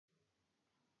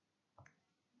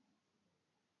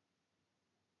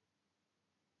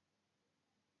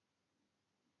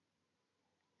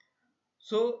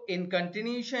So in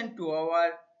continuation to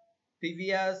our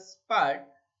previous part,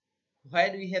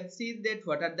 where we have seen that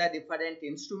what are the different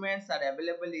instruments are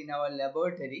available in our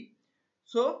laboratory.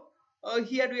 So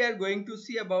here we are going to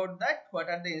see about that, what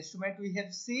are the instruments we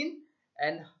have seen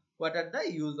and what are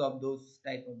the use of those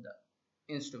type of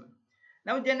the instrument.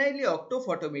 Now generally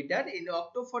octophotometer, in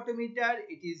octophotometer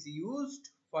it is used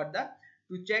for the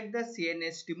to check the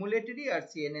CNS stimulatory or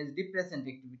CNS depressant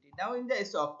activity. Now in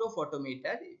this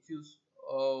octophotometer, if you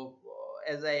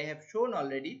as I have shown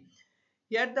already,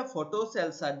 here the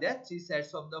photocells are there, 3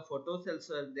 sets of the photocells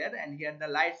are there, and here the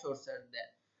light source are there.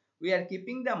 We are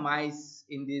keeping the mice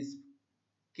in this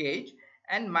cage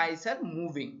and mice are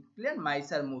moving. Clear?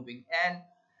 Mice are moving, and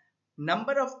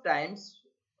number of times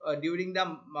during the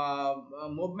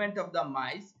movement of the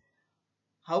mice,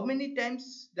 how many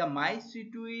times the mice,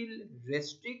 it will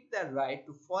restrict the right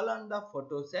to fall on the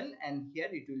photocell, and here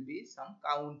it will be some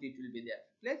count, it will be there.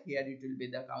 Clear? Here it will be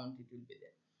the count, it will be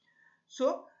there.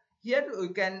 So here we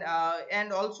can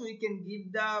and also we can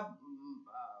give the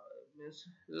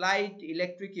light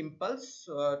electric impulse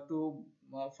to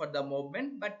for the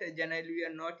movement, but generally we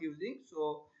are not using.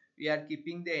 So we are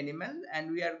keeping the animal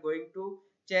and we are going to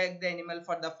check the animal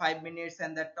for the 5 minutes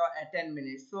and the 10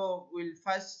 minutes. So we'll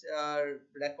first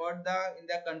record the in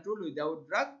the control without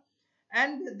drug,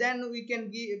 and then we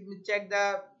can check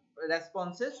the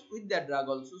responses with the drug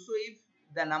also. So if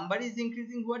the number is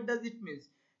increasing, what does it mean?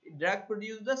 Drug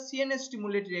produce the CNS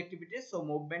stimulatory activity, so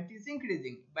movement is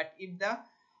increasing. But if the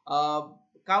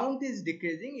count is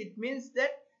decreasing, it means that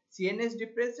CNS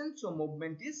depression, so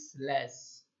movement is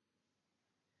less.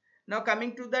 Now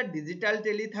coming to the digital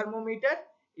telethermometer,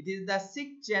 it is the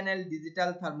 6-channel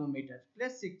digital thermometer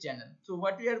plus 6 channel. So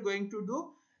what we are going to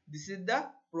do, this is the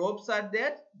probes are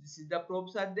there, this is the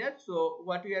probes are there. So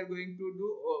what we are going to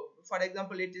do, for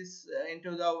example, it is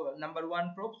into the number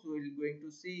 1 probes, we will going to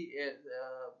see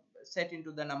set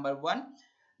into the number 1.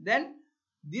 Then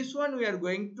this one we are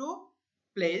going to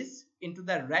place into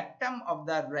the rectum of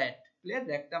the rat. Clear?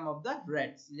 Rectum of the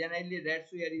rats. Generally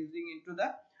rats we are using into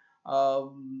the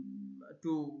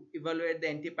to evaluate the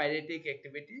antipyretic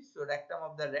activity. So rectum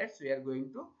of the rats we are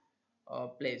going to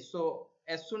place. So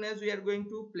as soon as we are going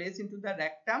to place into the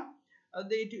rectum,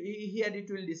 here it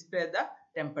will display the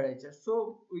temperature.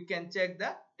 So we can check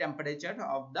the temperature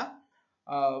of the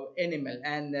animal,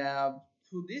 and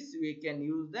through this we can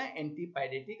use the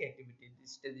antipyretic activity.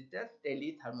 This digital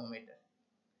telethermometer.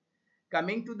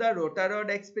 Coming to the rotor rod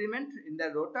experiment, in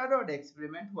the rotor rod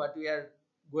experiment, what we are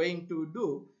going to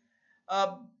do,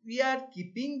 we are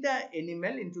keeping the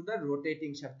animal into the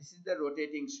rotating shaft. This is the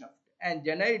rotating shaft, and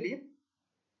generally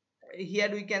here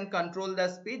we can control the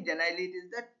speed. Generally it is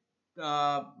the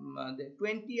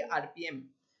 20 rpm,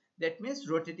 that means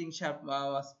rotating shaft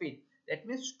speed, that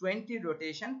means 20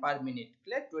 rotation per minute.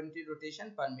 Clear? 20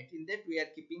 rotation per minute. In that we are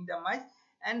keeping the mice,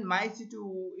 and mice it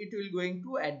will going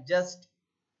to adjust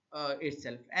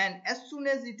itself, and as soon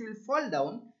as it will fall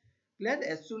down, clear,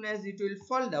 as soon as it will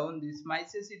fall down, this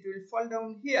mice, it will fall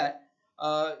down here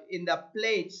in the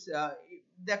plates,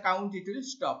 the count it will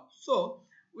stop. So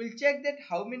we'll check that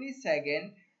how many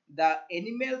seconds the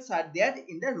animals are there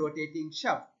in the rotating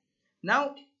shaft.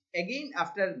 Now again,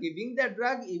 after giving the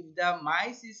drug, if the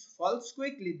mice falls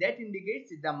quickly, that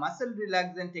indicates the muscle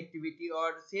relaxant activity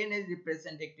or CNS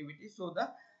depressant activity. So the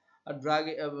drug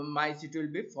mice, it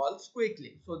will be falls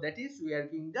quickly. So that is we are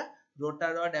giving the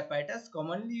rotor rod apparatus,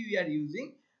 commonly we are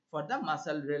using for the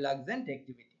muscle relaxant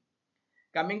activity.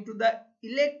 Coming to the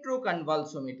electro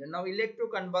convulsometer. Now electro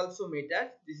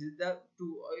convulsometer, this is the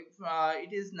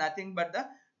it is nothing but the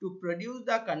to produce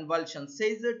the convulsion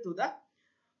seizure to the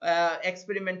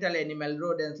experimental animal,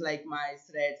 rodents like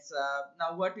mice, rats.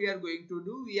 Now what we are going to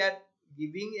do, we are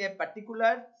giving a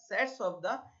particular sets of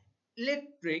the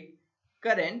electric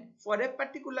current for a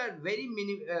particular very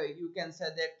you can say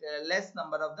that less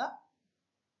number of the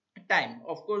time.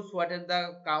 Of course, what is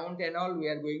the count and all we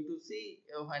are going to see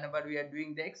whenever we are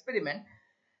doing the experiment.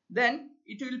 Then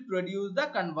it will produce the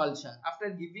convulsion. After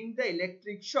giving the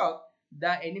electric shock, the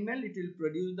animal, it will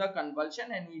produce the convulsion,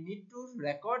 and we need to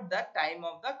record the time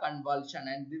of the convulsion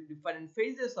and the different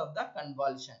phases of the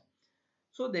convulsion.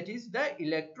 So that is the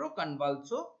electro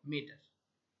convulsometer.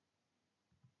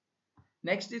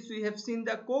 Next is we have seen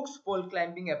the Koch's pole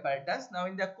climbing apparatus. Now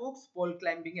in the Koch's pole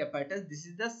climbing apparatus, this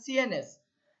is the CNS.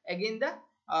 Again the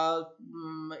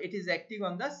it is acting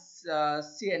on the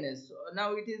CNS. So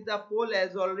now it is the pole,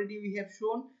 as already we have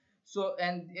shown. So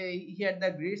and here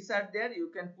the grids are there, you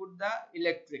can put the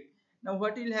electric. Now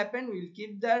what will happen, we will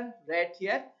keep the rat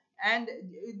here, and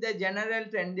the general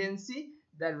tendency,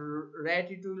 the rat,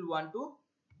 it will want to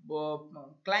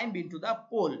climb into the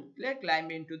pole. Clear?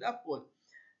 Climb into the pole.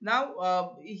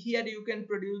 Now here you can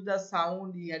produce the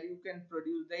sound, here you can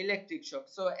produce the electric shock.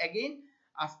 So again,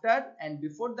 after and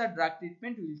before the drug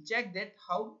treatment, we will check that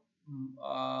how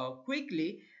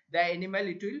quickly the animal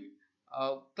it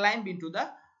will climb into the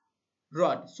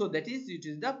rod. So that is, it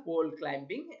is the pole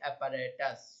climbing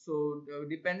apparatus. So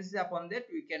depends upon that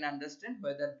we can understand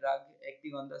whether drug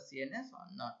acting on the CNS or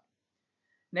not.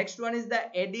 Next one is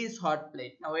the Eddy's hot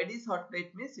plate. Now Eddy's hot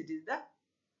plate means it is the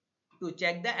to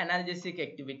check the analgesic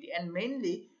activity, and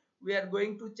mainly we are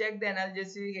going to check the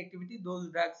analgesic activity. Those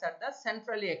drugs are the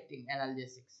centrally acting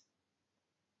analgesics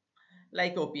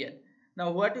like opiate.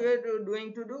 Now what we are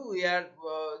doing to do, we are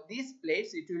these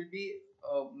plates, it will be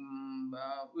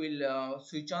will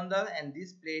switch on the, and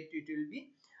this plate it will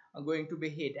be going to be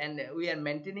heat, and we are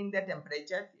maintaining the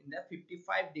temperature in the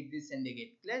 55 degrees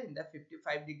centigrade. Clear? In the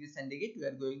 55 degrees centigrade we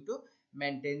are going to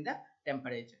maintain the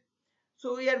temperature.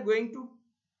 So we are going to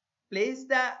place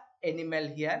the animal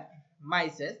here,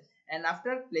 mice, and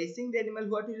after placing the animal,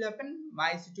 what will happen?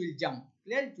 Mice it will jump.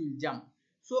 Clear? It will jump.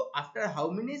 So after how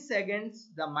many seconds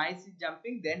the mice is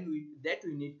jumping, then we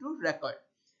need to record.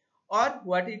 Or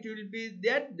what it will be,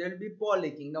 that there will be paw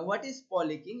licking. Now what is paw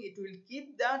licking? It will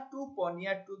keep the two paw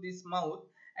near to this mouth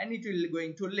and it will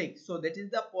going to lick. So that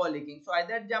is the paw licking. So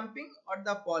either jumping or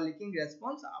the paw licking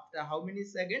response, after how many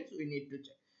seconds we need to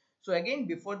check. So again,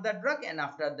 before the drug and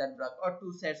after the drug, or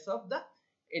two sets of the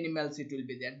animals it will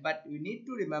be there. But we need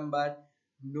to remember,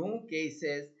 no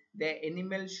cases the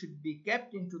animal should be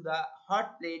kept into the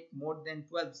hot plate more than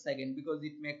 12 seconds, because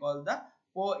it may cause the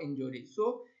paw injury.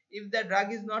 So if the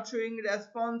drug is not showing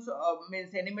response,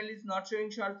 means animal is not showing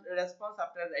short response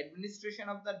after administration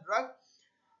of the drug,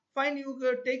 fine, you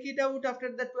take it out after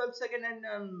the 12 second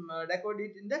and record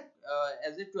it in the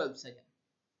as a 12 second.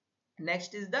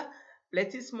 Next is the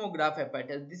Plexus Mograph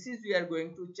apparatus. This is we are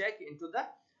going to check into the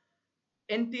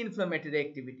anti-inflammatory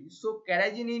activity. So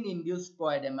carrageenan induced paw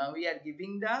edema, we are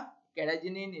giving the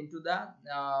carrageenan into the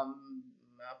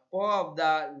paw of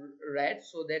the rat,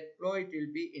 so that paw it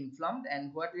will be inflamed,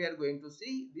 and what we are going to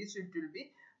see, this it will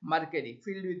be mercury,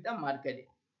 filled with the mercury.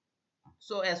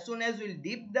 So as soon as we'll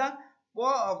dip the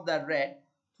paw of the rat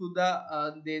through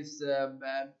the this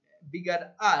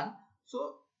bigger arm,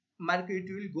 so mercury it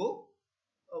will go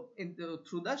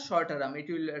through the shorter arm, it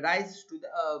will rise to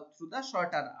the through the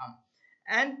shorter arm.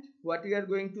 And what we are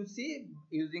going to see,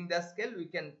 using the scale we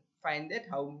can find that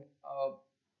how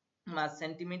mass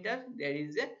centimeter there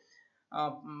is a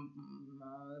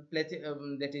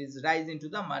that is rise into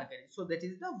the mercury. So that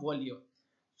is the volume.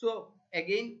 So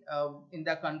again, in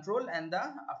the control and the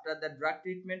after the drug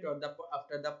treatment, or the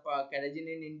after the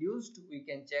carrageenan induced, we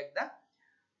can check the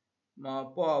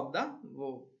paw of the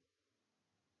wound.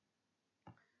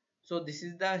 So this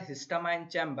is the histamine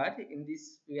chamber. In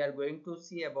this we are going to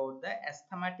see about the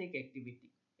asthmatic activity,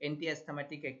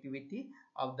 anti-asthmatic activity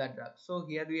of the drug. So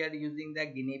here we are using the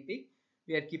guinea pig.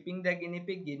 We are keeping the guinea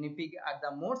pig. Guinea pig are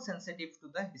the more sensitive to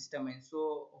the histamine.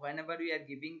 So whenever we are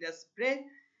giving the spray,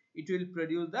 it will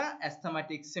produce the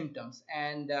asthmatic symptoms.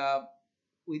 And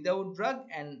without drug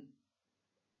and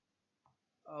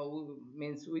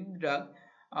means with drug,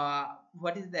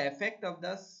 what is the effect of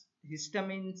the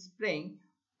histamine spraying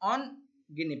on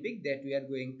guinea pig, that we are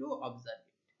going to observe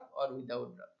it, or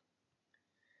without drug.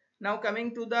 Now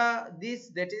coming to the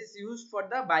this that is used for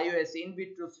the bioassay in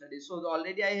vitro study. So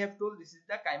already I have told, this is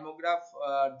the chymograph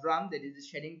drum, that is the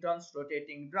Sherrington's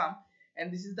rotating drum,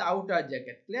 and this is the outer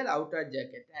jacket. Clear? Outer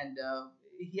jacket. And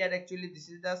here actually this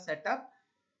is the setup.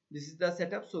 This is the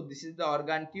setup. So this is the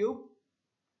organ tube,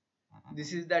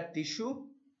 this is the tissue.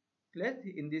 Clear?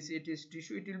 In this it is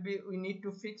tissue. It will be, we need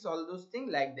to fix all those things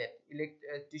like that.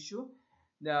 Tissue.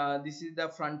 This is the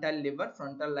frontal lever,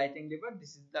 frontal lighting lever.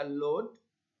 This is the load.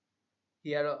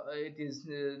 Here it is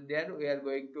there. We are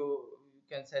going to, you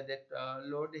can say that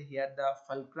load. Here the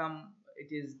fulcrum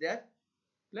it is there.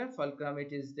 Clear? Fulcrum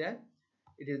it is there.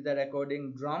 It is the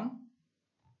recording drum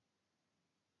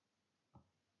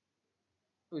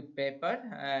with paper,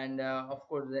 and of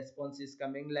course response is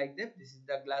coming like that. This is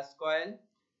the glass coil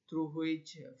through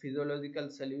which physiological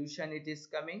solution it is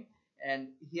coming, and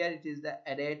here it is the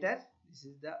aerator.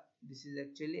 This is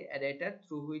actually aerator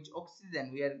through which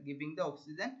oxygen, we are giving the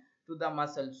oxygen to the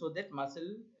muscle, so that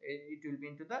muscle it will be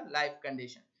into the live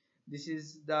condition. This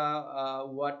is the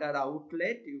water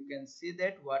outlet. You can see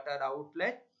that water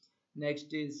outlet.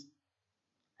 Next is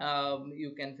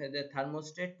you can say the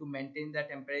thermostat to maintain the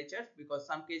temperature, because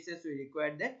some cases we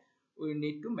require that we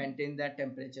need to maintain the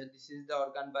temperature. This is the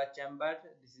organ bar chamber.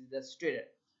 This is the stirrer.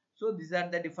 So these are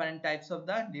the different types of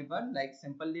the lever, like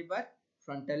simple lever,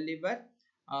 frontal lever,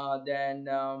 then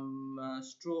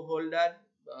straw holder,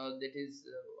 that is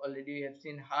already we have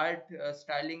seen heart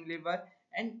styling lever,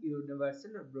 and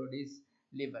universal Brody's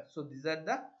lever. So these are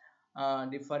the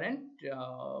different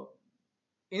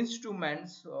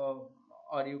instruments,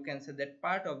 or you can say that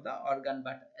part of the organ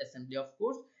butt assembly. Of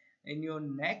course, in your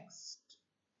next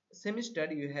semester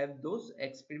you have those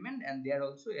experiment, and there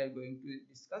also you are going to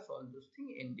discuss all those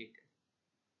things in detail.